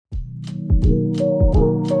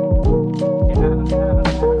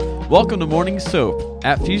Welcome to Morning Soap.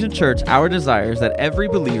 At Fusion Church, our desire is that every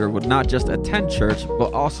believer would not just attend church,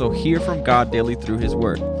 but also hear from God daily through His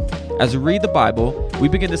Word. As we read the Bible, we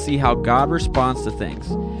begin to see how God responds to things.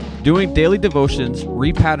 Doing daily devotions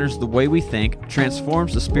repatterns the way we think,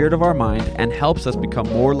 transforms the spirit of our mind, and helps us become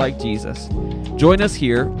more like Jesus. Join us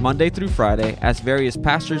here, Monday through Friday, as various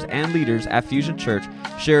pastors and leaders at Fusion Church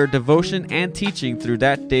share devotion and teaching through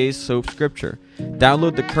that day's soap scripture.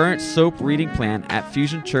 Download the current soap reading plan at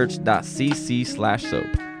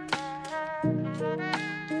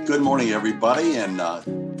fusionchurch.cc/soap. Good morning, everybody. And I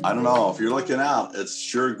don't know if you're looking out, it's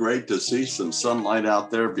sure great to see some sunlight out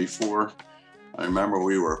there. Before, I remember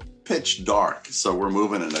we were pitch dark, so we're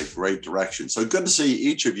moving in a great direction. So good to see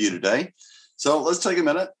each of you today. So let's take a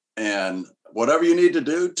minute, and whatever you need to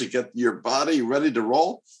do to get your body ready to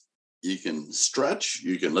roll, you can stretch,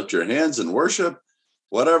 you can lift your hands and worship,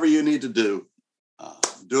 whatever you need to do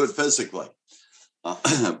it physically.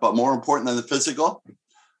 But more important than the physical,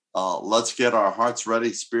 let's get our hearts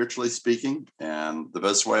ready, spiritually speaking. And the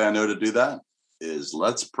best way I know to do that is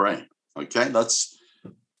let's pray. Okay, let's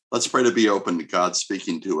pray to be open to God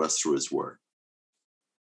speaking to us through His Word.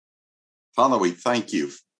 Father, we thank you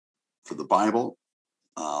for the Bible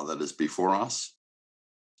that is before us.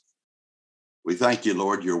 We thank you,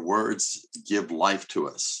 Lord, your words give life to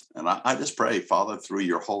us. And I just pray, Father, through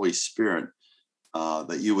your Holy Spirit,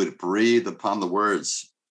 that you would breathe upon the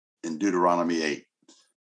words in Deuteronomy 8.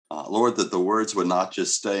 Lord, that the words would not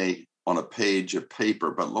just stay on a page of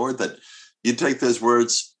paper, but Lord, that you take those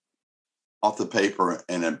words off the paper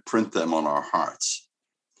and imprint them on our hearts.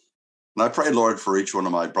 And I pray, Lord, for each one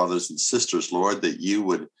of my brothers and sisters, Lord, that you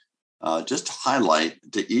would just highlight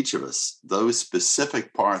to each of us those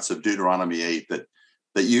specific parts of Deuteronomy 8 that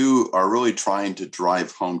you are really trying to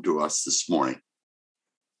drive home to us this morning.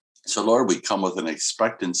 So, Lord, we come with an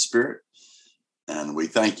expectant spirit, and we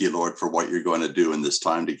thank you, Lord, for what you're going to do in this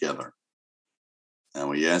time together. And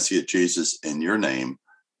we ask you, Jesus, in your name,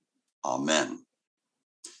 amen.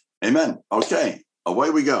 Amen. Okay,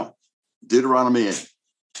 away we go. Deuteronomy 8.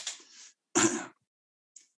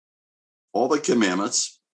 All the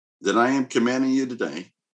commandments that I am commanding you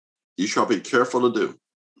today, you shall be careful to do,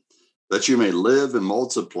 that you may live and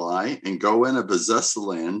multiply and go in and possess the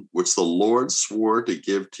land which the Lord swore to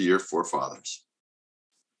give to your forefathers.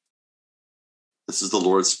 This is the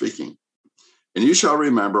Lord speaking. And you shall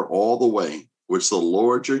remember all the way which the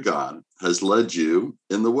Lord your God has led you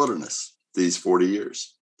in the wilderness these 40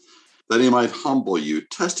 years, that he might humble you,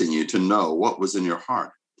 testing you to know what was in your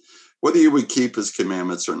heart, whether you would keep his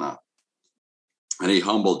commandments or not. And he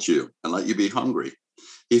humbled you and let you be hungry.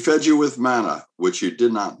 He fed you with manna, which you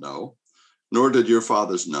did not know, nor did your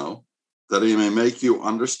fathers know, that he may make you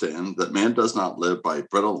understand that man does not live by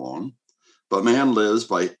bread alone, but man lives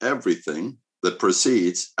by everything that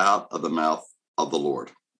proceeds out of the mouth of the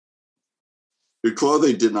Lord. Your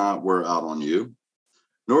clothing did not wear out on you,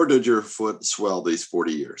 nor did your foot swell these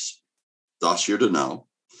 40 years. Thus you're to know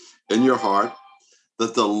in your heart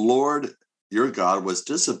that the Lord your God was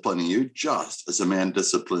disciplining you just as a man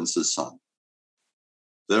disciplines his son.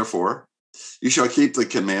 Therefore, you shall keep the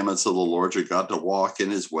commandments of the Lord your God to walk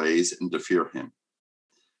in his ways and to fear him.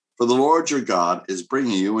 For the Lord your God is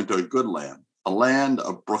bringing you into a good land, a land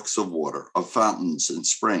of brooks of water, of fountains and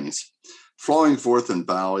springs, flowing forth in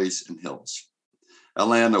valleys and hills, a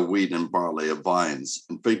land of wheat and barley, of vines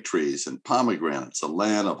and fig trees and pomegranates, a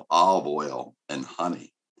land of olive oil and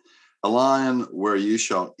honey, a land where you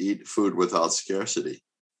shall eat food without scarcity,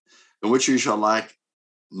 in which you shall lack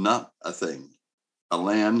not a thing, a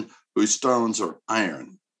land whose stones are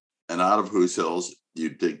iron, and out of whose hills you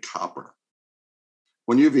dig copper.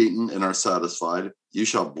 When you've eaten and are satisfied, you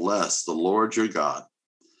shall bless the Lord your God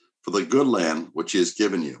for the good land which he has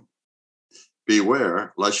given you.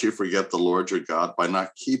 Beware lest you forget the Lord your God by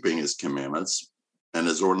not keeping his commandments and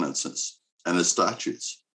his ordinances and his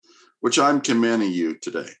statutes, which I'm commanding you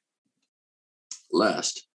today.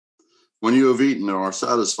 Lest, when you have eaten and are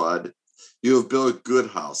satisfied, you have built good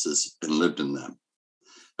houses and lived in them.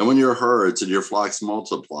 And when your herds and your flocks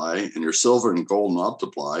multiply, and your silver and gold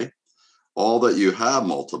multiply, all that you have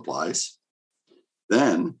multiplies,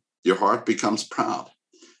 then your heart becomes proud,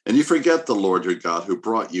 and you forget the Lord your God who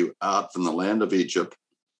brought you out from the land of Egypt,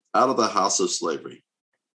 out of the house of slavery.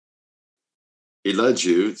 He led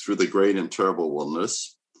you through the great and terrible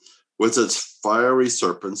wilderness, with its fiery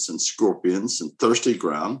serpents and scorpions and thirsty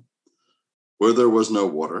ground, where there was no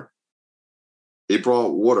water. He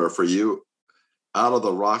brought water for you out of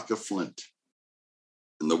the rock of flint.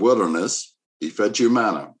 In the wilderness, he fed you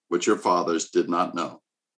manna, which your fathers did not know,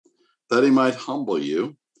 that he might humble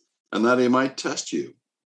you and that he might test you,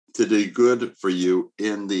 to do good for you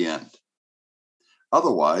in the end.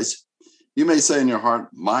 Otherwise, you may say in your heart,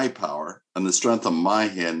 my power and the strength of my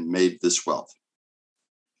hand made this wealth.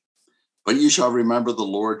 But you shall remember the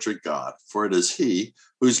Lord your God, for it is he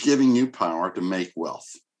who's giving you power to make wealth,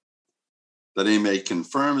 that he may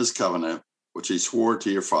confirm his covenant, which he swore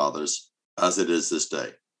to your fathers, as it is this day.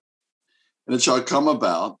 And it shall come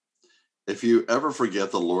about, if you ever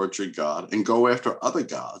forget the Lord your God and go after other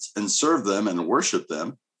gods and serve them and worship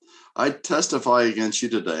them, I testify against you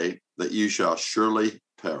today that you shall surely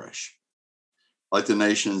perish, like the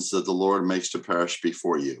nations that the Lord makes to perish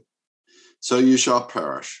before you. So you shall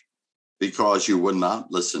perish, because you would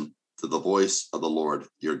not listen to the voice of the Lord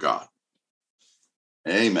your God.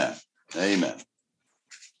 Amen. Amen.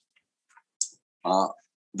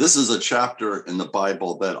 This is a chapter in the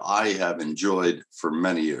Bible that I have enjoyed for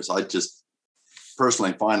many years. I just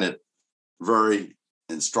personally find it very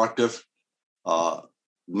instructive.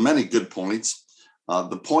 Many good points.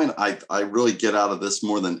 The point I really get out of this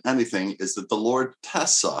more than anything is that the Lord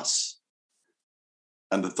tests us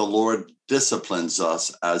and that the Lord disciplines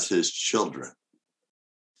us as his children.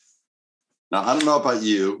 Now, I don't know about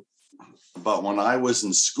you, but when I was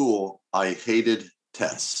in school, I hated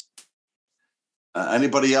tests.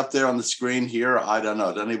 Anybody up there on the screen here? I don't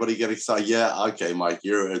know. Did anybody get excited? Yeah, okay, Mike,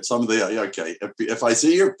 you're at some of the, okay. If I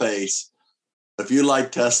see your face, if you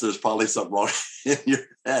like tests, there's probably something wrong in your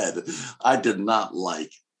head. I did not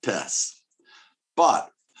like tests. But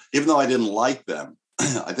even though I didn't like them,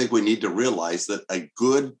 I think we need to realize that a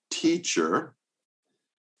good teacher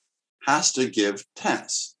has to give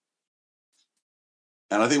tests.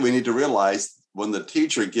 And I think we need to realize when the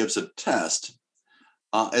teacher gives a test,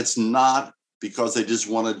 it's not because they just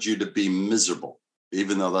wanted you to be miserable,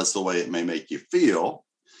 even though that's the way it may make you feel.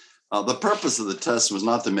 The purpose of the test was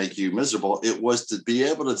not to make you miserable. It was to be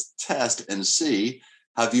able to test and see,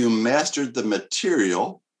 have you mastered the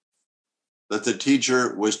material that the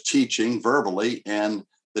teacher was teaching verbally and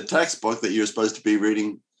the textbook that you're supposed to be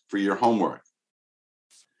reading for your homework?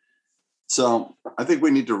 So I think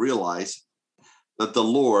we need to realize that the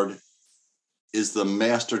Lord is the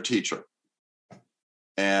master teacher.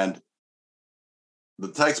 And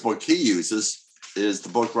the textbook he uses is the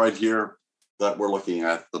book right here that we're looking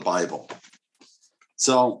at, the Bible.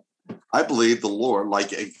 So I believe the Lord,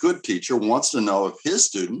 like a good teacher, wants to know if his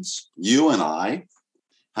students, you and I,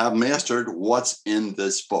 have mastered what's in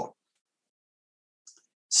this book.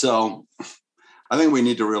 So I think we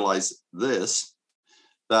need to realize this,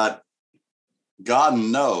 that God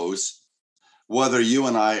knows whether you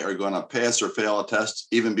and I are going to pass or fail a test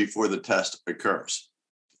even before the test occurs.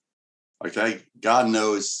 Okay? God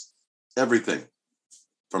knows everything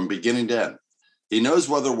from beginning to end. He knows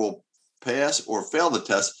whether we'll pass or fail the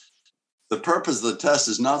test. The purpose of the test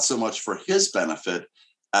is not so much for his benefit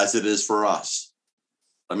as it is for us.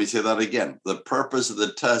 Let me say that again. The purpose of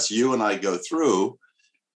the test you and I go through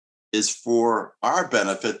is for our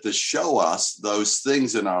benefit, to show us those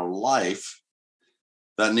things in our life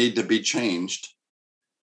that need to be changed,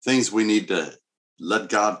 things we need to let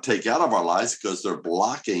God take out of our lives because they're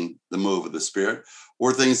blocking the move of the Spirit,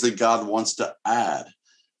 or things that God wants to add.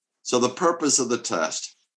 So the purpose of the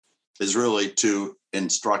test is really to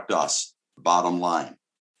instruct us, bottom line.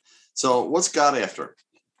 So what's God after?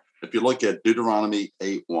 If you look at Deuteronomy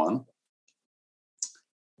 8:1,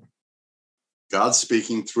 God's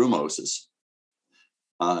speaking through Moses.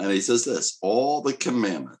 And he says this, all the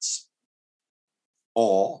commandments,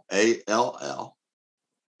 all, A-L-L,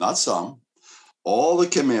 not some, all the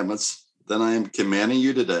commandments that I am commanding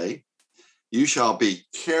you today, you shall be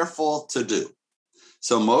careful to do.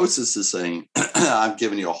 So Moses is saying, I'm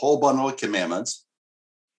giving you a whole bundle of commandments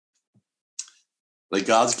that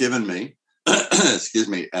God's given me, excuse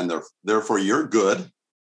me, and they're for your good.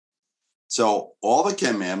 So all the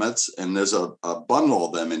commandments, and there's a bundle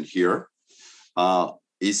of them in here.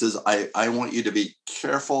 He says, I want you to be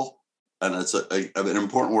careful, and it's an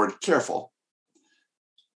important word, careful.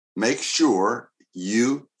 Make sure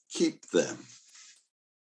you keep them.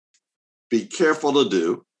 Be careful to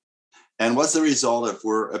do. And what's the result if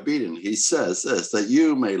we're obedient? He says this, that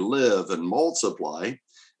you may live and multiply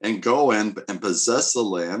and go in and possess the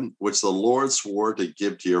land which the Lord swore to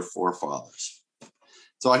give to your forefathers.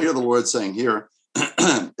 So I hear the Lord saying here,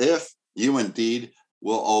 if you indeed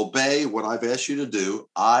will obey what I've asked you to do,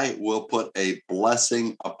 I will put a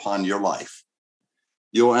blessing upon your life.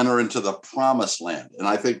 You'll enter into the promised land. And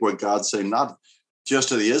I think what God's saying, not just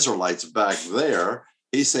to the Israelites back there,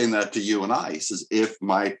 he's saying that to you and I. He says, if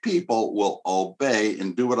my people will obey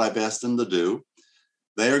and do what I've asked them to do,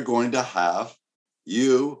 they're going to have,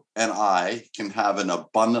 you and I can have an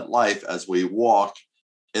abundant life as we walk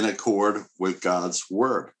in accord with God's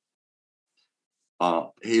word.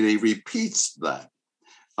 He repeats that.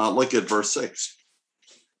 Look at verse 6.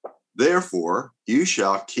 Therefore, you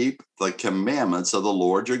shall keep the commandments of the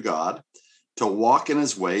Lord your God, to walk in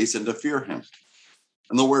his ways and to fear him.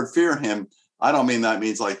 And the word fear him, I don't mean that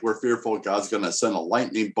means like we're fearful God's going to send a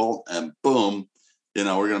lightning bolt and boom, we're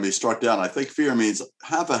going to be struck down. I think fear means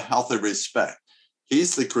have a healthy respect.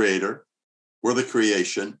 He's the creator. We're the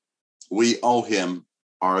creation. We owe him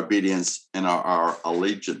our obedience and our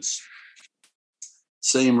allegiance.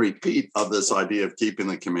 Same repeat of this idea of keeping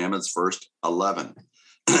the commandments, verse 11.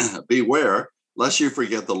 Beware, lest you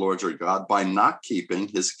forget the Lord your God by not keeping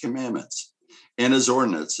his commandments and his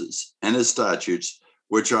ordinances and his statutes,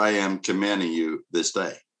 which I am commanding you this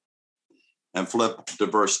day. And flip to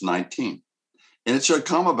verse 19. And it shall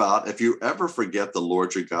come about, if you ever forget the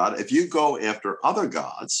Lord your God, if you go after other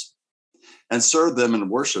gods and serve them and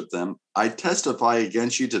worship them, I testify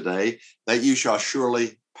against you today that you shall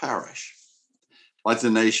surely perish, like the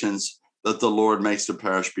nations that the Lord makes to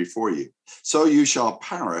perish before you. So you shall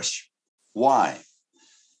perish. Why?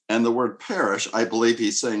 And the word perish, I believe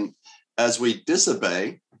he's saying, as we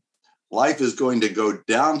disobey, life is going to go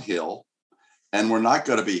downhill, and we're not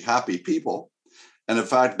going to be happy people. And in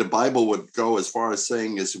fact, the Bible would go as far as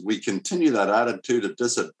saying, as we continue that attitude of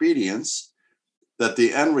disobedience, that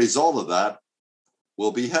the end result of that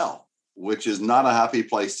will be hell, which is not a happy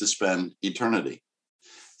place to spend eternity.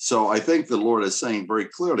 So I think the Lord is saying very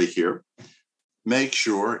clearly here, make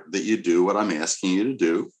sure that you do what I'm asking you to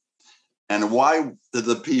do. And why did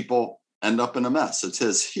the people end up in a mess? It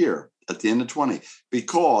says here at the end of 20,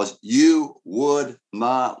 because you would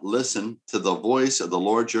not listen to the voice of the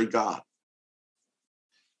Lord your God.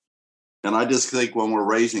 And I just think when we're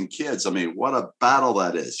raising kids, what a battle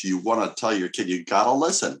that is. You want to tell your kid, you got to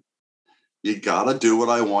listen. You got to do what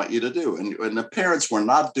I want you to do. And the parents were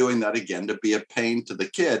not doing that again to be a pain to the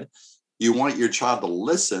kid. You want your child to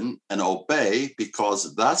listen and obey,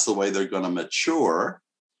 because that's the way they're going to mature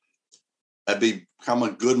and become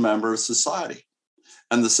a good member of society.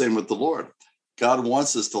 And the same with the Lord. God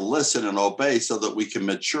wants us to listen and obey so that we can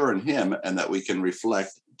mature in him and that we can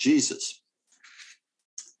reflect Jesus.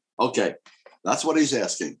 Okay, that's what he's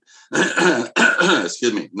asking.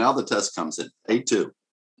 Excuse me. Now the test comes in. 8:2.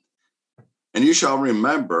 And you shall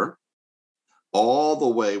remember all the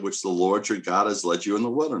way which the Lord your God has led you in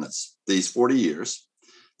the wilderness these 40 years,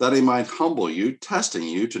 that he might humble you, testing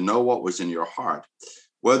you to know what was in your heart,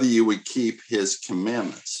 whether you would keep his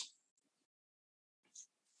commandments.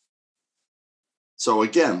 So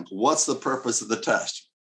again, what's the purpose of the test?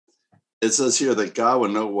 It says here that God will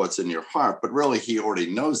know what's in your heart, but really he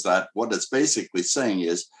already knows that. What it's basically saying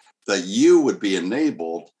is that you would be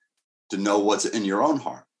enabled to know what's in your own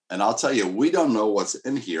heart. And I'll tell you, we don't know what's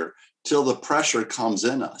in here till the pressure comes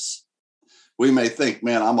in us. We may think,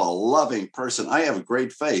 man, I'm a loving person. I have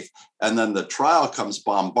great faith. And then the trial comes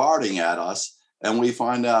bombarding at us, and we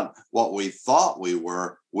find out what we thought we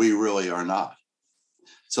were, we really are not.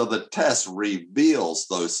 So the test reveals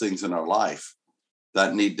those things in our life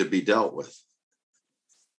that need to be dealt with.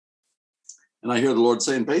 And I hear the Lord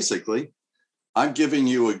saying, basically, I'm giving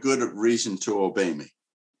you a good reason to obey me.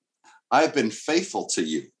 I've been faithful to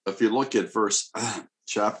you. If you look at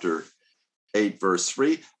chapter 8, verse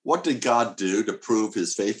 3, what did God do to prove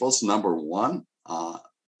his faithfulness? Number one,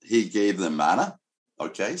 he gave them manna,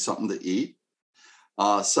 okay, something to eat.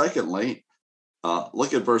 Secondly,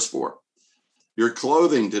 look at verse 4. Your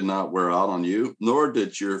clothing did not wear out on you, nor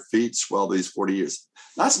did your feet swell these 40 years.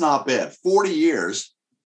 That's not bad. 40 years,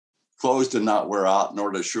 clothes did not wear out,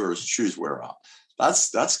 nor did shoes wear out.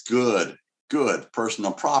 That's good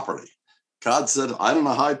personal property. God said, I don't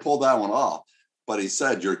know how I pulled that one off, but he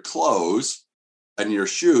said your clothes and your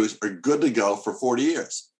shoes are good to go for 40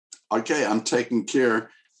 years. Okay, I'm taking care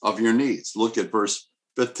of your needs. Look at verse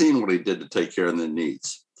 15, what he did to take care of the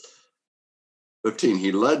needs. 15,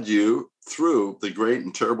 he led you through the great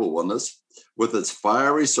and terrible wilderness with its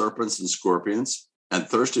fiery serpents and scorpions and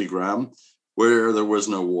thirsty ground where there was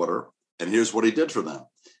no water. And here's what he did for them.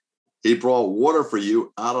 He brought water for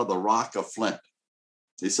you out of the rock of flint.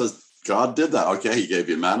 He says, God did that. Okay, he gave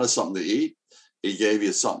you manna, something to eat. He gave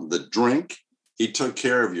you something to drink. He took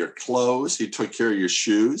care of your clothes. He took care of your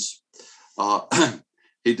shoes.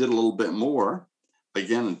 He did a little bit more.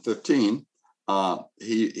 Again, in 15,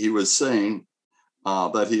 he was saying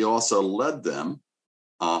that he also led them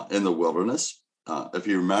in the wilderness. If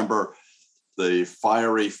you remember the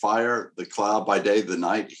fiery fire, the cloud by day, the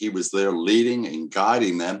night, he was there leading and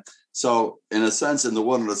guiding them. So in a sense, in the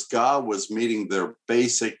wilderness, God was meeting their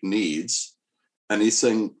basic needs. And he's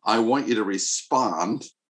saying, I want you to respond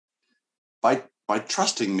by by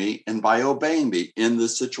trusting me and by obeying me in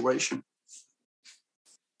this situation.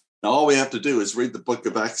 Now, all we have to do is read the book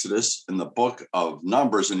of Exodus and the book of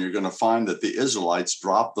Numbers, and you're going to find that the Israelites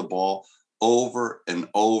dropped the ball over and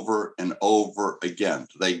over and over again.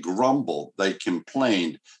 They grumbled, they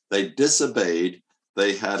complained, they disobeyed,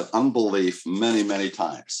 they had unbelief many, many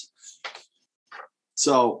times.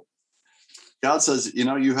 So God says,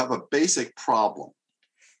 you have a basic problem.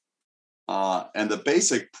 And the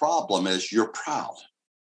basic problem is you're proud.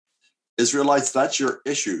 Israelites, that's your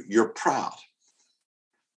issue. You're proud.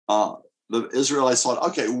 The Israelites thought,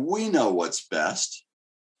 okay, we know what's best.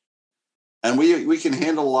 And we can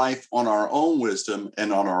handle life on our own wisdom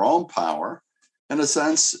and on our own power. In a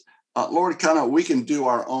sense, Lord, we can do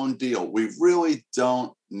our own deal. We really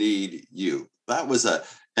don't need you. That was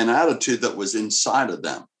an attitude that was inside of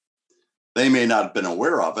them. They may not have been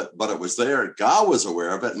aware of it, but it was there. God was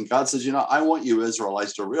aware of it. And God says, I want you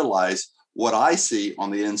Israelites to realize what I see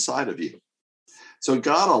on the inside of you. So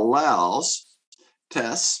God allows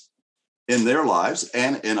tests in their lives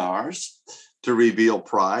and in ours to reveal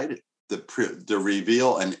pride, to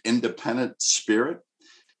reveal an independent spirit,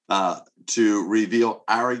 to reveal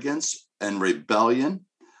arrogance and rebellion.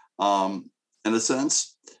 In a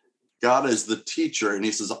sense, God is the teacher, and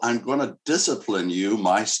he says, I'm going to discipline you,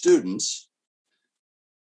 my students,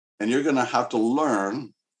 and you're going to have to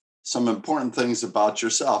learn some important things about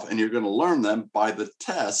yourself, and you're going to learn them by the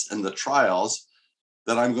tests and the trials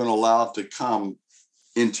that I'm going to allow to come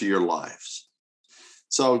into your lives.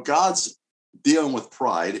 So God's dealing with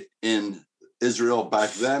pride in Israel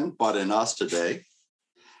back then, but in us today.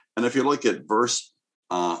 And if you look at verse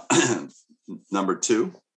number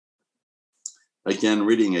 2, again,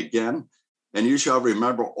 reading again, and you shall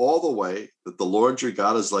remember all the way that the Lord your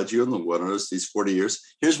God has led you in the wilderness these 40 years.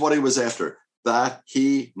 Here's what he was after, that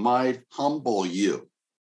he might humble you.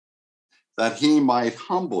 That he might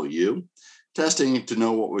humble you, testing to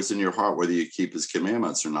know what was in your heart, whether you keep his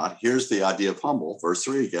commandments or not. Here's the idea of humble, verse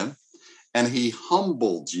 3 again. And he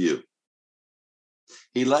humbled you.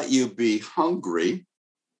 He let you be hungry.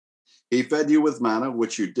 He fed you with manna,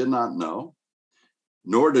 which you did not know,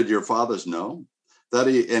 nor did your fathers know.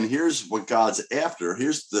 And here's what God's after.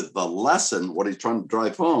 Here's the lesson, what he's trying to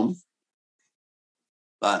drive home.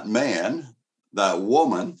 That man, that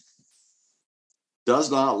woman, does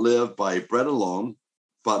not live by bread alone,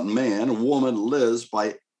 but woman lives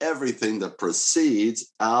by everything that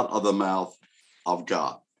proceeds out of the mouth of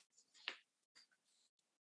God.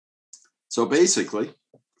 So basically,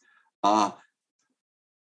 God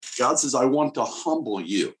says, I want to humble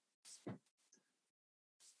you.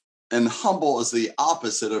 And humble is the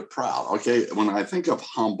opposite of proud. Okay, when I think of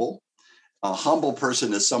humble, a humble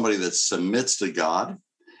person is somebody that submits to God.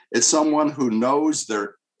 It's someone who knows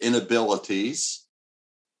their inabilities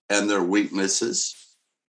and their weaknesses.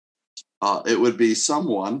 It would be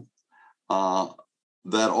someone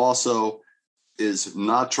that also is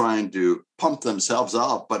not trying to pump themselves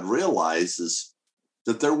up, but realizes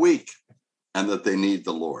that they're weak and that they need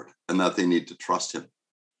the Lord and that they need to trust him.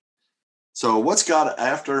 So what's God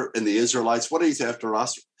after in the Israelites? What he's after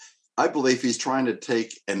us? I believe he's trying to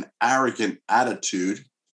take an arrogant attitude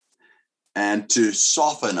and to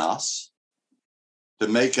soften us, to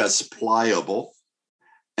make us pliable,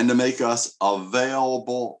 and to make us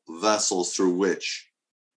available vessels through which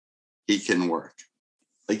he can work.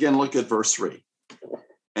 Again, look at verse 3.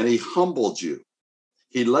 And he humbled you.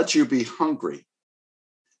 He let you be hungry.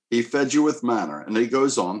 He fed you with manna. And he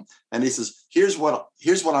goes on and he says, here's what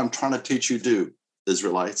I'm trying to teach you to do,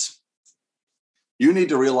 Israelites. You need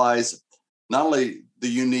to realize not only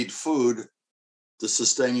do you need food to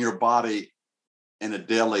sustain your body in a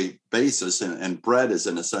daily basis, and bread is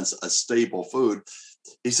in a sense a stable food.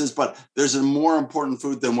 He says, but there's a more important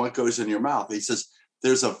food than what goes in your mouth. He says,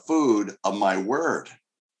 there's a food of my word.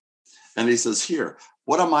 And he says, here,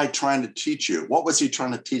 what am I trying to teach you? What was he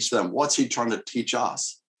trying to teach them? What's he trying to teach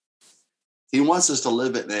us? He wants us to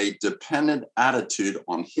live in a dependent attitude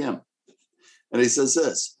on him. And he says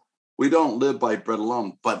this, we don't live by bread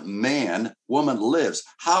alone, but woman lives.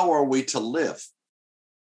 How are we to live?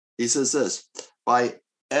 He says this, by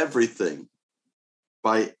everything,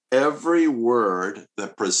 by every word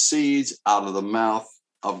that proceeds out of the mouth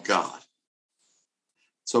of God.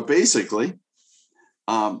 So basically,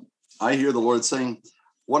 I hear the Lord saying,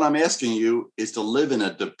 what I'm asking you is to live in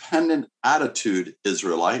a dependent attitude,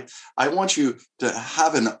 Israelite. I want you to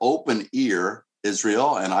have an open ear,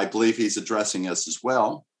 Israel, and I believe he's addressing us as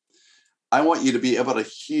well. I want you to be able to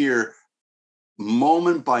hear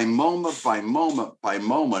moment by moment by moment by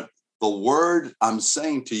moment the word I'm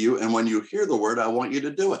saying to you. And when you hear the word, I want you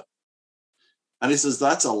to do it. And he says,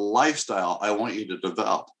 that's a lifestyle I want you to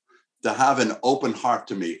develop, to have an open heart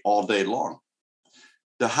to me all day long,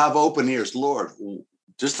 to have open ears. Lord,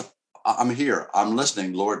 I'm here. I'm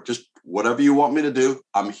listening, Lord. Just whatever you want me to do,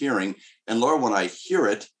 I'm hearing. And Lord, when I hear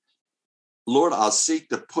it, Lord, I'll seek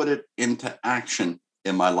to put it into action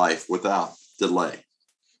in my life without delay.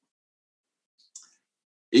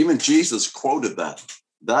 Even Jesus quoted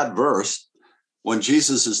that verse. When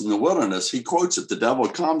Jesus is in the wilderness, he quotes it. The devil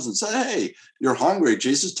comes and says, hey, you're hungry,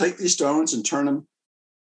 Jesus, take these stones and turn them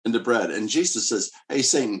into bread. And Jesus says, hey,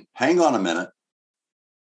 Satan, hang on a minute.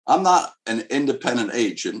 I'm not an independent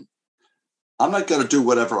agent. I'm not going to do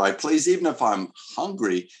whatever I please, even if I'm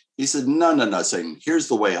hungry. He said, no, Satan, here's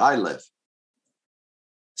the way I live.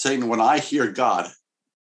 Satan, when I hear God,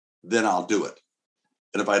 then I'll do it.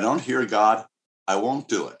 And if I don't hear God, I won't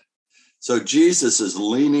do it. So Jesus is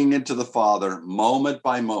leaning into the Father moment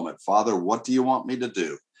by moment. Father, what do you want me to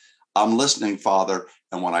do? I'm listening, Father.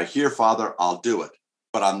 And when I hear, Father, I'll do it.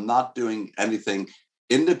 But I'm not doing anything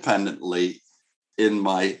independently in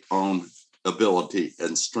my own ability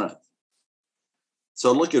and strength.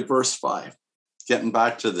 So look at verse 5, getting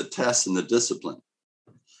back to the test and the discipline.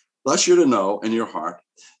 Thus you're to know in your heart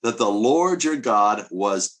that the Lord your God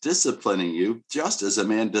was disciplining you just as a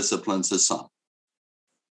man disciplines his son.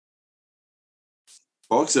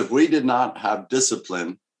 Folks, if we did not have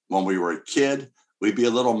discipline when we were a kid, we'd be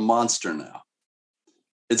a little monster now.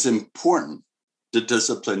 It's important to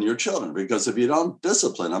discipline your children, because if you don't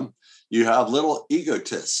discipline them, you have little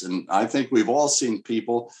egotists. And I think we've all seen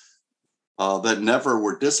people that never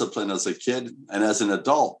were disciplined as a kid, and as an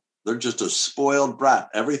adult, they're just a spoiled brat.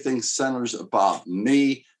 Everything centers about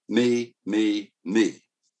me.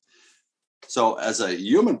 So as a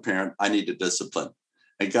human parent, I need to discipline.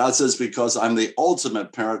 And God says, because I'm the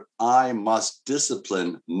ultimate parent, I must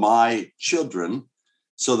discipline my children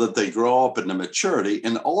so that they grow up into maturity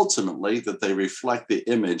and ultimately that they reflect the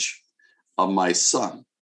image of my son.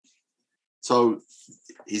 So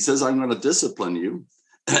he says, I'm going to discipline you.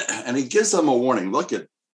 And he gives them a warning. Look at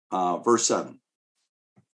verse 7.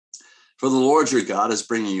 For the Lord your God is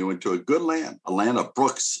bringing you into a good land, a land of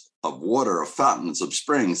brooks, of water, of fountains, of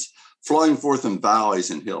springs, flowing forth in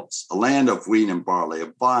valleys and hills, a land of wheat and barley,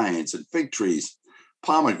 of vines and fig trees,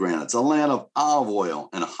 pomegranates, a land of olive oil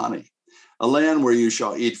and honey, a land where you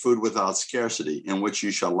shall eat food without scarcity, in which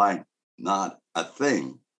you shall lack not a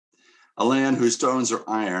thing, a land whose stones are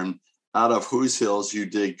iron, out of whose hills you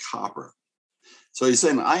dig copper. So he's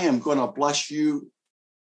saying, I am going to bless you,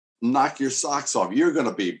 knock your socks off. You're going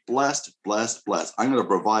to be blessed. I'm going to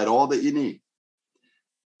provide all that you need.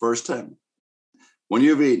 Verse 10. When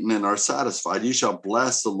you've eaten and are satisfied, you shall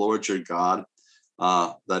bless the Lord your God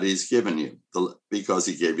that he's given you, because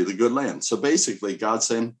he gave you the good land. So basically, God's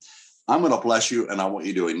saying, I'm going to bless you, and I want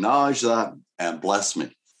you to acknowledge that and bless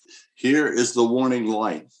me. Here is the warning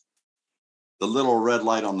light, the little red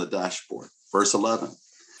light on the dashboard. Verse 11,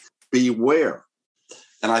 beware.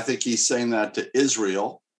 And I think he's saying that to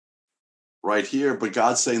Israel right here, but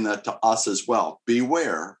God's saying that to us as well.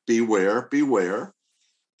 Beware,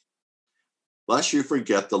 lest you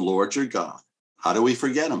forget the Lord your God. How do we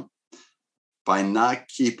forget him? By not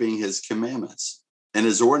keeping his commandments and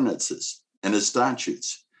his ordinances and his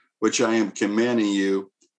statutes, which I am commanding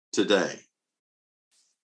you today.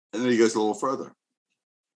 And then he goes a little further.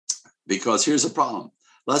 Because here's the problem.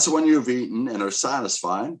 Lest when you've eaten and are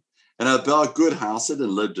satisfied, and have built good houses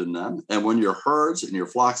and lived in them, and when your herds and your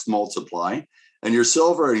flocks multiply, and your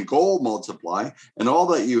silver and gold multiply, and all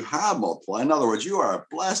that you have multiply. In other words, you are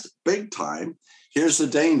blessed big time. Here's the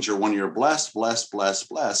danger. When you're blessed,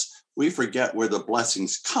 we forget where the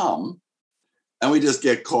blessings come, and we just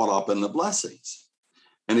get caught up in the blessings.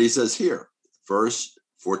 And he says here, verse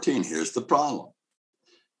 14, here's the problem.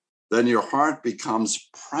 Then your heart becomes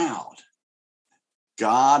proud.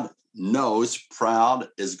 God knows proud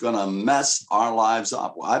is going to mess our lives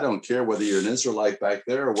up. Well, I don't care whether you're an Israelite back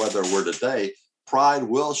there or whether we're today. Pride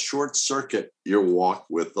will short circuit your walk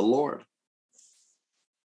with the Lord.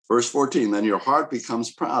 Verse 14, then your heart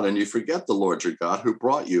becomes proud and you forget the Lord your God who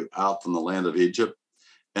brought you out from the land of Egypt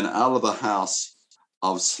and out of the house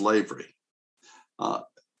of slavery.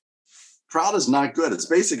 Proud is not good. It's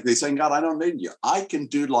basically saying, God, I don't need you. I can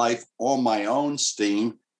do life on my own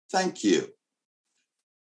steam. Thank you.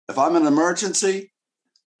 If I'm in an emergency,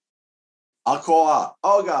 I'll call out,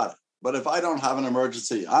 oh God. But if I don't have an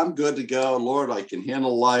emergency, I'm good to go. Lord, I can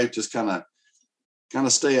handle life. Just kind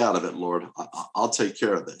of stay out of it, Lord. I'll take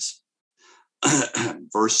care of this.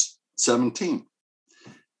 Verse 17.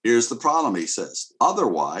 Here's the problem, he says.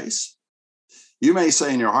 Otherwise, you may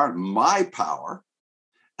say in your heart, my power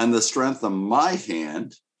and the strength of my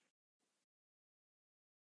hand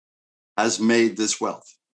has made this wealth.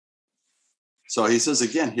 So he says,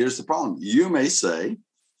 again, here's the problem. You may say,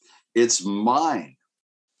 it's mine.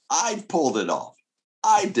 I pulled it off.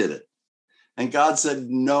 I did it. And God said,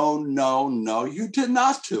 no, no, no, you did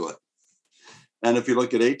not do it. And if you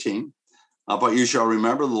look at 18, but you shall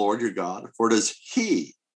remember the Lord your God, for it is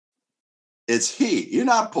he. It's he. You're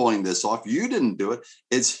not pulling this off. You didn't do it.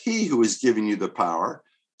 It's he who is giving you the power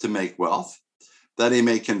to make wealth, that he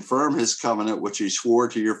may confirm his covenant, which he swore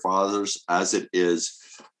to your fathers as it is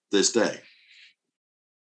this day.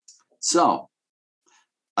 So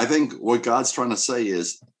I think what God's trying to say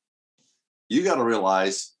is, you got to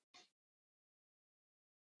realize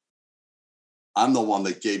I'm the one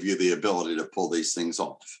that gave you the ability to pull these things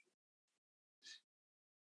off.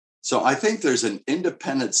 So I think there's an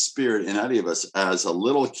independent spirit in any of us as a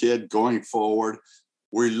little kid going forward.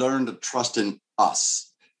 We learn to trust in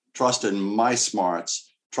us, trust in my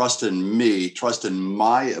smarts, trust in me, trust in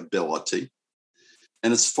my ability.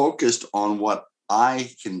 And it's focused on what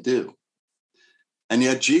I can do. And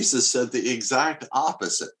yet Jesus said the exact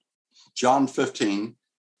opposite. John 15,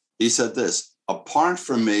 he said this, apart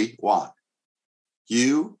from me, what?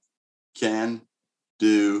 You can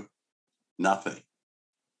do nothing.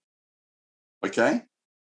 Okay?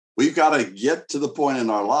 We've got to get to the point in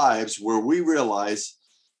our lives where we realize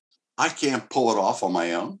I can't pull it off on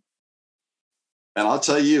my own. And I'll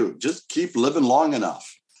tell you, just keep living long enough.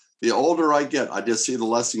 The older I get, I just see the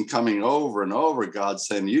lesson coming over and over. God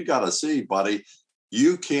saying, you got to see, buddy,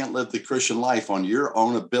 you can't live the Christian life on your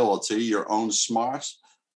own ability, your own smarts,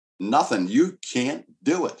 nothing. You can't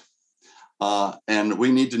do it. And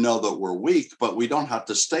we need to know that we're weak, but we don't have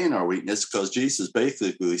to stay in our weakness, because Jesus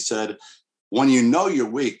basically said, when you know you're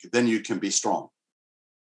weak, then you can be strong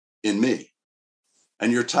in me.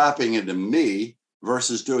 And you're tapping into me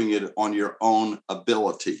versus doing it on your own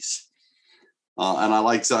abilities. And I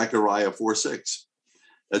like Zechariah 4:6.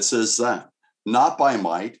 It says that, not by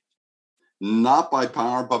might, not by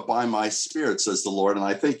power, but by my spirit, says the Lord. And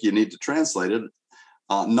I think you need to translate it,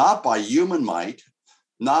 not by human might,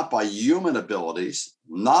 not by human abilities,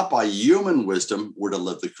 not by human wisdom, we're to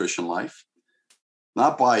live the Christian life.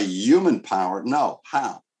 Not by human power, no,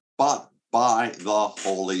 how? But by the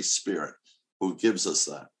Holy Spirit who gives us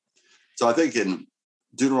that. So I think in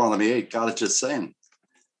Deuteronomy 8, God is just saying,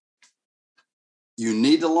 you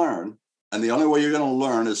need to learn, and the only way you're going to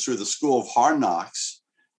learn is through the school of hard knocks,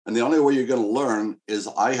 and the only way you're going to learn is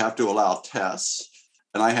I have to allow tests,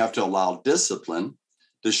 and I have to allow discipline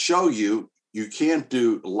to show you can't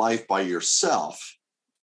do life by yourself,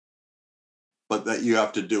 but that you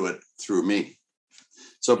have to do it through me.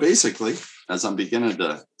 So basically, as I'm beginning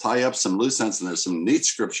to tie up some loose ends, and there's some neat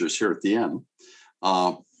scriptures here at the end,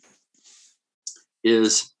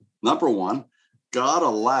 is number one, God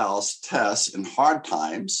allows tests in hard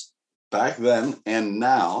times back then and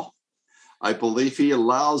now. I believe he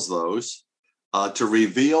allows those to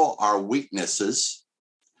reveal our weaknesses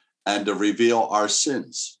and to reveal our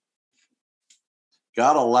sins.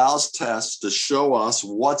 God allows tests to show us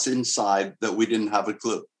what's inside that we didn't have a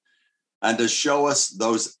clue, and to show us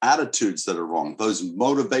those attitudes that are wrong, those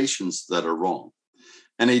motivations that are wrong.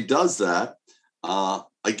 And he does that,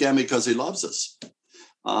 again, because he loves us.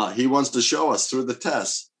 He wants to show us through the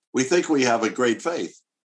tests. We think we have a great faith,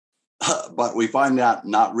 but we find out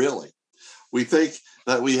not really. We think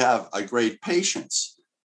that we have a great patience,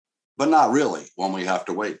 but not really when we have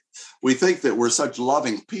to wait. We think that we're such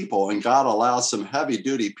loving people, and God allows some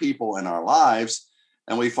heavy-duty people in our lives,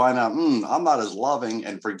 and we find out, I'm not as loving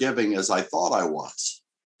and forgiving as I thought I was.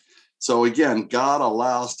 So again, God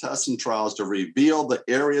allows tests and trials to reveal the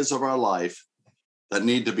areas of our life that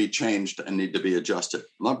need to be changed and need to be adjusted.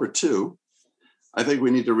 Number two, I think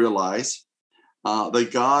we need to realize that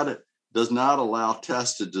God does not allow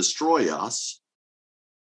tests to destroy us,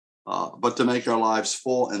 but to make our lives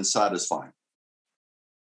full and satisfying.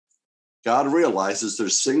 God realizes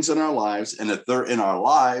there's things in our lives, and if they're in our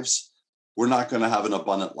lives, we're not going to have an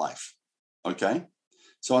abundant life, okay?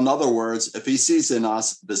 So in other words, if he sees in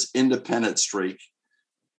us this independent streak,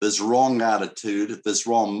 this wrong attitude, this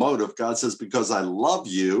wrong motive, God says, because I love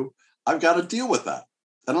you, I've got to deal with that.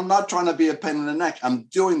 And I'm not trying to be a pain in the neck. I'm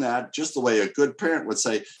doing that just the way a good parent would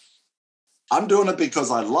say, I'm doing it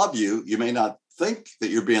because I love you. You may not think that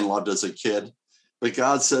you're being loved as a kid, but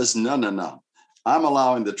God says, no. I'm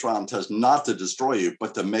allowing the trial and test not to destroy you,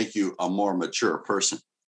 but to make you a more mature person.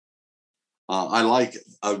 I like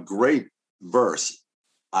a great verse.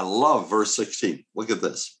 I love verse 16. Look at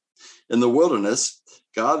this. In the wilderness,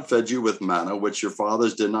 God fed you with manna, which your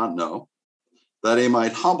fathers did not know, that he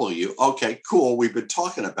might humble you. Okay, cool. We've been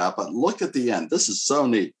talking about, but look at the end. This is so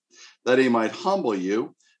neat. That he might humble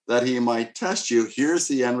you, that he might test you. Here's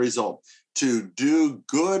the end result: to do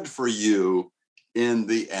good for you in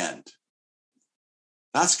the end.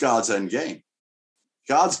 That's God's end game.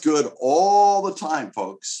 God's good all the time,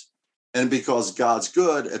 folks. And because God's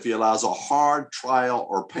good, if he allows a hard trial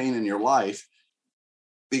or pain in your life,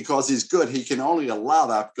 because he's good, he can only allow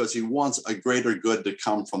that because he wants a greater good to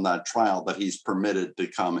come from that trial that he's permitted to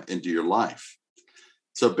come into your life.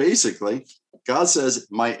 So basically, God says,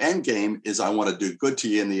 my end game is I want to do good to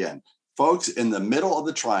you in the end. Folks, in the middle of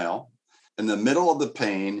the trial, in the middle of the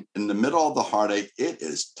pain, in the middle of the heartache, it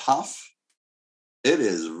is tough. It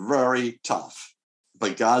is very tough.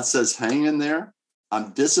 But God says, hang in there.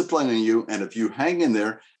 I'm disciplining you. And if you hang in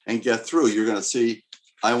there and get through, you're going to see,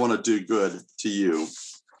 I want to do good to you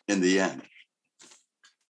in the end.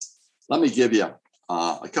 Let me give you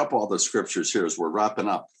a couple other scriptures here as we're wrapping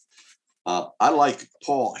up. I like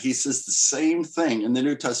Paul. He says the same thing in the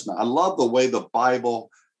New Testament. I love the way the Bible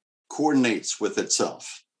coordinates with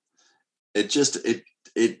itself. The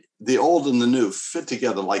old and the new fit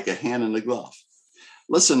together like a hand and a glove.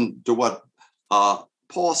 Listen to what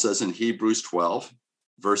Paul says in Hebrews 12,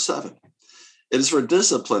 verse 7. It is for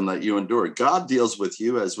discipline that you endure. God deals with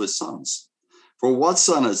you as with sons. For what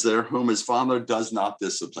son is there whom his father does not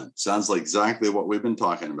discipline? Sounds like exactly what we've been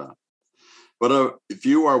talking about. But if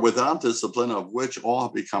you are without discipline, of which all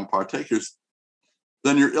have become partakers,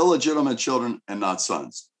 then you're illegitimate children and not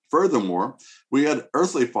sons. Furthermore, we had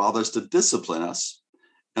earthly fathers to discipline us,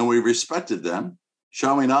 and we respected them.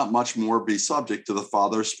 Shall we not much more be subject to the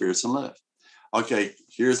Father of spirits and live? Okay,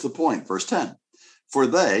 here's the point, verse 10. For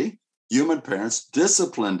they, human parents,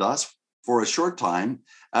 disciplined us for a short time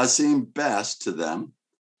as seemed best to them.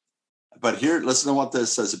 But here, listen to what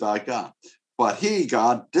this says about God. But he,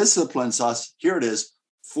 God, disciplines us, here it is,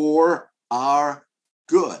 for our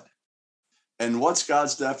good. And what's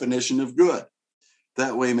God's definition of good?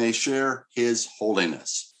 That we may share his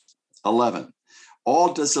holiness. 11.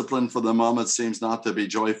 All discipline for the moment seems not to be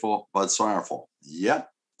joyful, but sorrowful. Yet,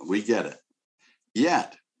 we get it.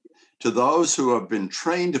 Yet, to those who have been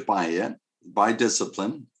trained by it, by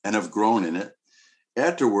discipline, and have grown in it,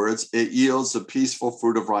 afterwards it yields the peaceful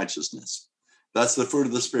fruit of righteousness. That's the fruit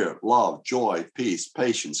of the Spirit: love, joy, peace,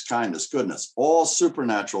 patience, kindness, goodness, all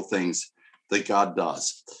supernatural things that God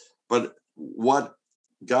does. But what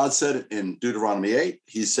God said in Deuteronomy 8,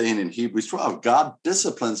 he's saying in Hebrews 12, God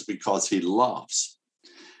disciplines because he loves.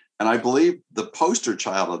 And I believe the poster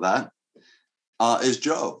child of that is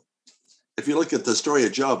Job. If you look at the story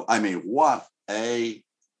of Job, I mean, what can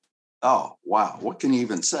you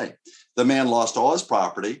even say? The man lost all his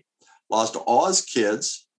property, lost all his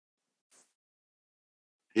kids.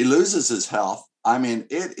 He loses his health. I mean,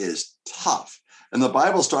 it is tough. And the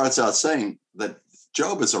Bible starts out saying that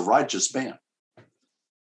Job is a righteous man.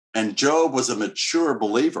 And Job was a mature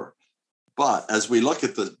believer. But as we look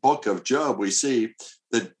at the book of Job, we see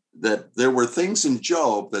that there were things in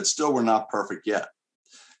Job that still were not perfect yet.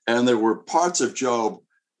 And there were parts of Job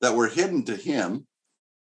that were hidden to him.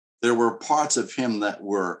 There were parts of him that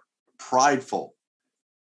were prideful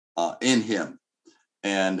in him.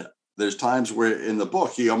 And there's times where in the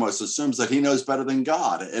book, he almost assumes that he knows better than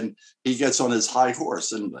God. And he gets on his high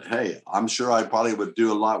horse and, hey, I'm sure I probably would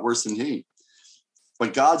do a lot worse than he.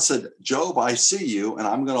 But God said, Job, I see you, and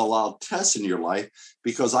I'm going to allow tests in your life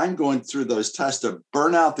because I'm going through those tests to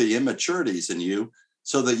burn out the immaturities in you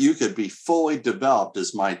so that you could be fully developed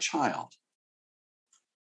as my child.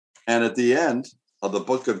 And at the end of the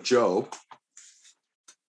book of Job,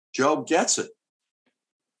 Job gets it.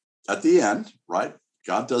 At the end, right?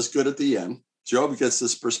 God does good at the end. Job gets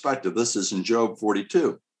this perspective. This is in Job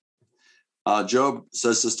 42. Job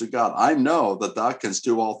says this to God: I know that thou canst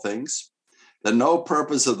do all things, that no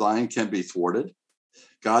purpose of thine can be thwarted.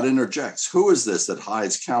 God interjects: who is this that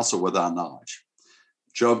hides counsel without knowledge?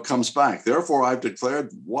 Job comes back: therefore I've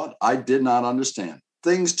declared what I did not understand,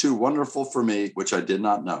 things too wonderful for me, which I did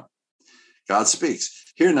not know. God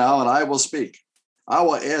speaks: hear now, and I will speak. I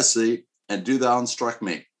will ask thee, and do thou instruct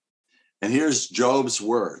me. And here's Job's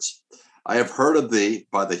words: I have heard of thee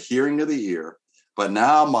by the hearing of the ear, but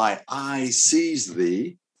now my eye sees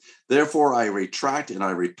thee. Therefore I retract and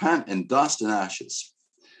I repent in dust and ashes.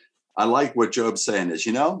 I like what Job's saying is,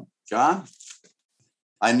 God,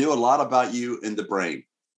 I knew a lot about you in the brain.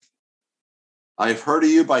 I've heard of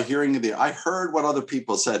you by hearing of the ear. I heard what other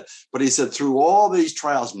people said, but he said, through all these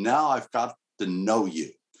trials, now I've got to know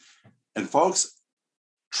you. And folks,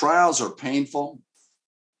 trials are painful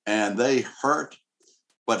and they hurt.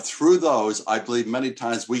 But through those, I believe many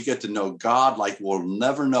times we get to know God like we'll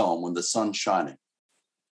never know him when the sun's shining.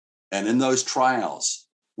 And in those trials,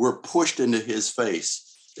 we're pushed into his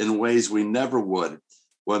face in ways we never would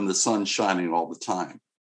when the sun's shining all the time.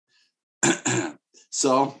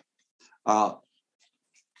 So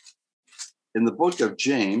in the book of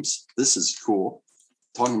James, this is cool,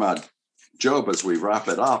 talking about Job as we wrap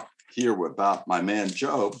it up here about my man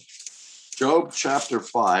Job. Job chapter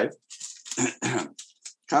 5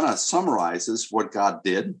 kind of summarizes what God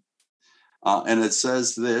did. And it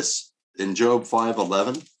says this in Job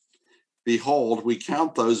 5:11, behold, we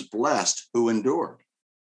count those blessed who endured.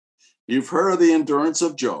 You've heard of the endurance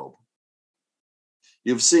of Job.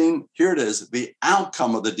 You've seen, here it is, the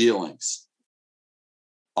outcome of the dealings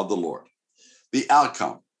of the Lord. The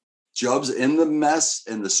outcome. Job's in the mess,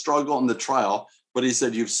 in the struggle, in the trial, but he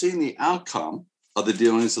said, you've seen the outcome of the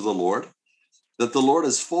dealings of the Lord, that the Lord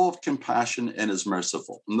is full of compassion and is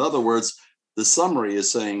merciful. In other words, the summary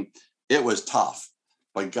is saying it was tough,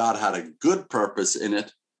 but God had a good purpose in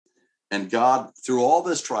it. And God, through all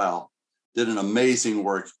this trial, did an amazing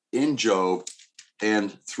work in Job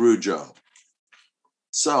and through Job.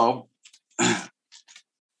 So,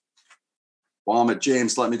 while I'm at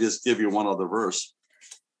James, let me just give you one other verse.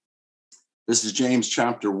 This is James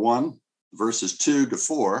chapter 1, verses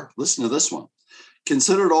 2-4. Listen to this one.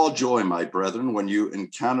 Consider it all joy, my brethren, when you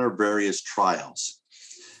encounter various trials,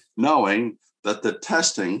 knowing that the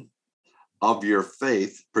testing of your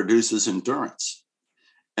faith produces endurance.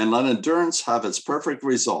 And let endurance have its perfect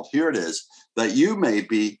result. Here it is, that you may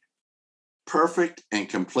be perfect and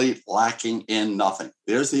complete, lacking in nothing.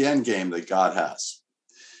 There's the end game that God has.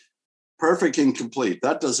 Perfect and complete.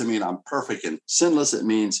 That doesn't mean I'm perfect and sinless. It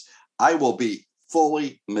means I will be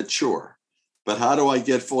fully mature. But how do I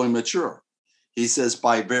get fully mature? He says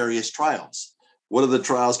by various trials. What are the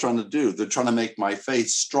trials trying to do? They're trying to make my faith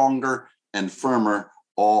stronger and firmer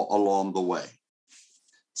all along the way.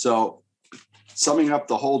 So summing up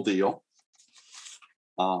the whole deal,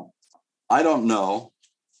 I don't know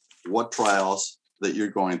what trials that you're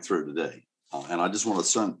going through today. And I just want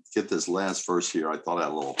to get this last verse here. I thought I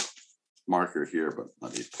had a little marker here, but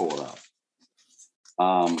let me pull it up.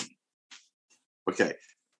 Okay.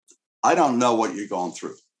 I don't know what you're going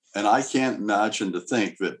through. And I can't imagine to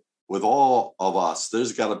think that with all of us,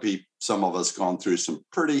 there's got to be some of us gone through some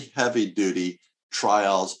pretty heavy duty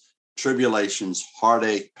trials, tribulations,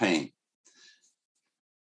 heartache, pain.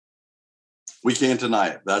 We can't deny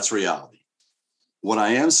it. That's reality. What I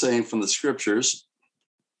am saying from the scriptures,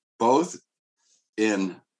 both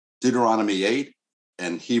in Deuteronomy 8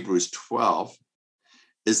 and Hebrews 12,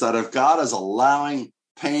 is that if God is allowing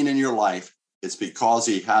pain in your life, it's because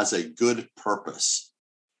he has a good purpose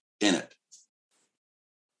in it.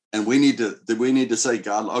 And we need to say,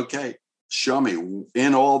 God, okay, show me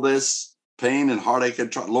in all this pain and heartache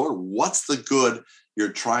and Lord, what's the good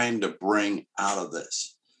you're trying to bring out of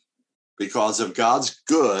this? Because if God's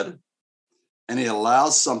good and he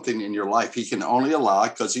allows something in your life, he can only allow it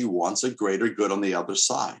because he wants a greater good on the other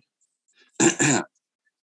side.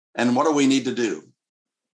 And what do we need to do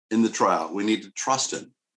in the trial? We need to trust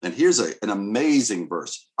him. And here's an amazing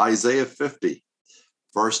verse. Isaiah 50,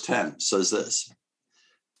 verse 10 says this.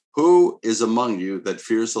 Who is among you that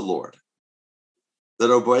fears the Lord,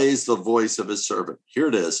 that obeys the voice of his servant? Here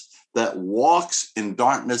it is, that walks in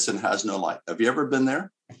darkness and has no light. Have you ever been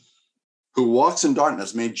there? Who walks in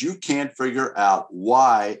darkness means you can't figure out,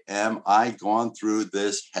 why am I going through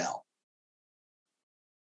this hell?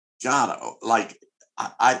 God,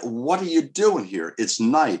 what are you doing here? It's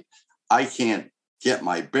night. I can't get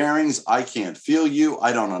my bearings. I can't feel you.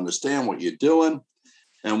 I don't understand what you're doing.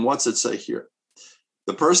 And what's it say here?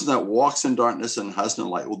 The person that walks in darkness and has no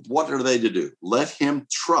light, well, what are they to do? Let him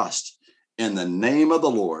trust in the name of the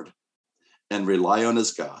Lord and rely on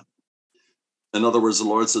his God. In other words, the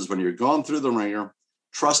Lord says, when you're going through the ringer,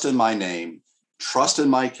 trust in my name, trust in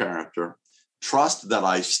my character, trust that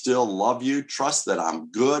I still love you, trust that I'm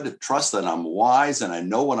good, trust that I'm wise and I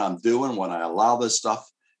know what I'm doing when I allow this stuff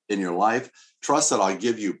in your life. Trust that I'll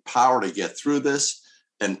give you power to get through this,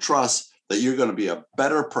 and trust that you're going to be a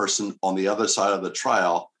better person on the other side of the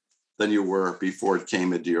trial than you were before it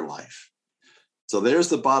came into your life. So there's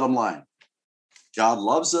the bottom line. God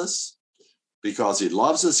loves us. Because he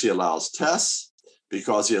loves us, he allows tests.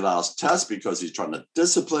 Because he allows tests, because he's trying to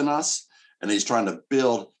discipline us, and he's trying to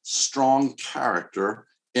build strong character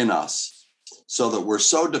in us so that we're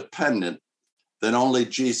so dependent that only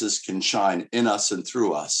Jesus can shine in us and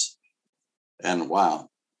through us. And wow,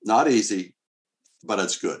 not easy, but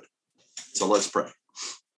it's good. So let's pray.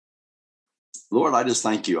 Lord, I just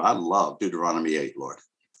thank you. I love Deuteronomy 8, Lord.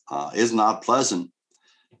 It's not pleasant.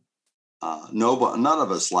 None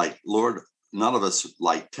of us like, Lord, none of us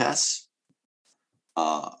like tests.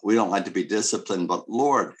 We don't like to be disciplined, but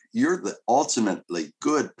Lord, you're the ultimately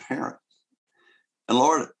good parent. And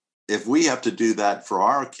Lord, if we have to do that for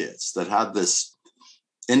our kids that have this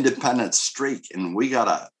independent streak, and we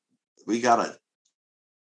gotta have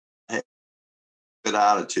a good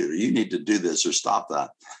attitude, or you need to do this or stop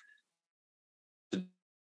that,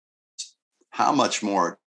 how much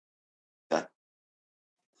more?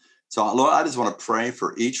 So, Lord, I just want to pray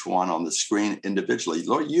for each one on the screen individually.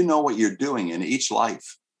 Lord, you know what you're doing in each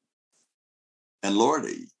life. And Lord,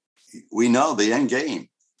 we know the end game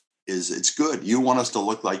is it's good. You want us to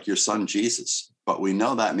look like your son, Jesus, but we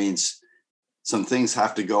know that means some things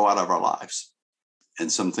have to go out of our lives and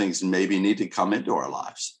some things maybe need to come into our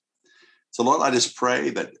lives. So, Lord, I just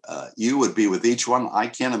pray that you would be with each one. I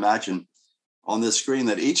can't imagine on this screen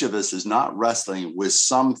that each of us is not wrestling with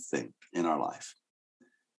something in our life.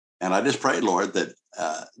 And I just pray, Lord,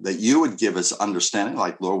 that you would give us understanding,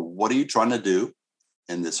 like, Lord, what are you trying to do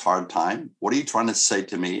in this hard time? What are you trying to say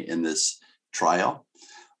to me in this trial?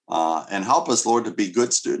 And help us, Lord, to be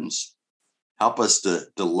good students. Help us to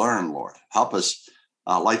learn, Lord. Help us,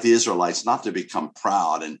 like the Israelites, not to become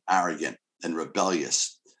proud and arrogant and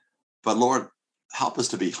rebellious. But, Lord, help us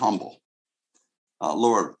to be humble.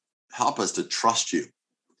 Lord, help us to trust you,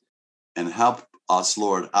 and help us,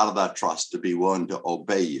 Lord, out of that trust to be willing to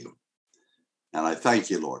obey you. And I thank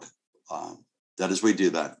you, Lord, that as we do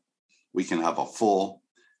that, we can have a full,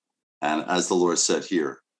 and as the Lord said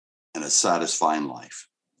here, and a satisfying life.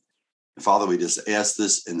 And Father, we just ask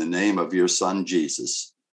this in the name of your son,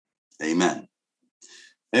 Jesus. Amen.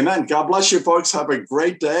 Amen. God bless you, folks. Have a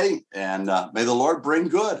great day, and may the Lord bring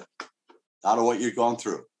good out of what you're going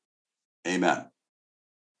through. Amen.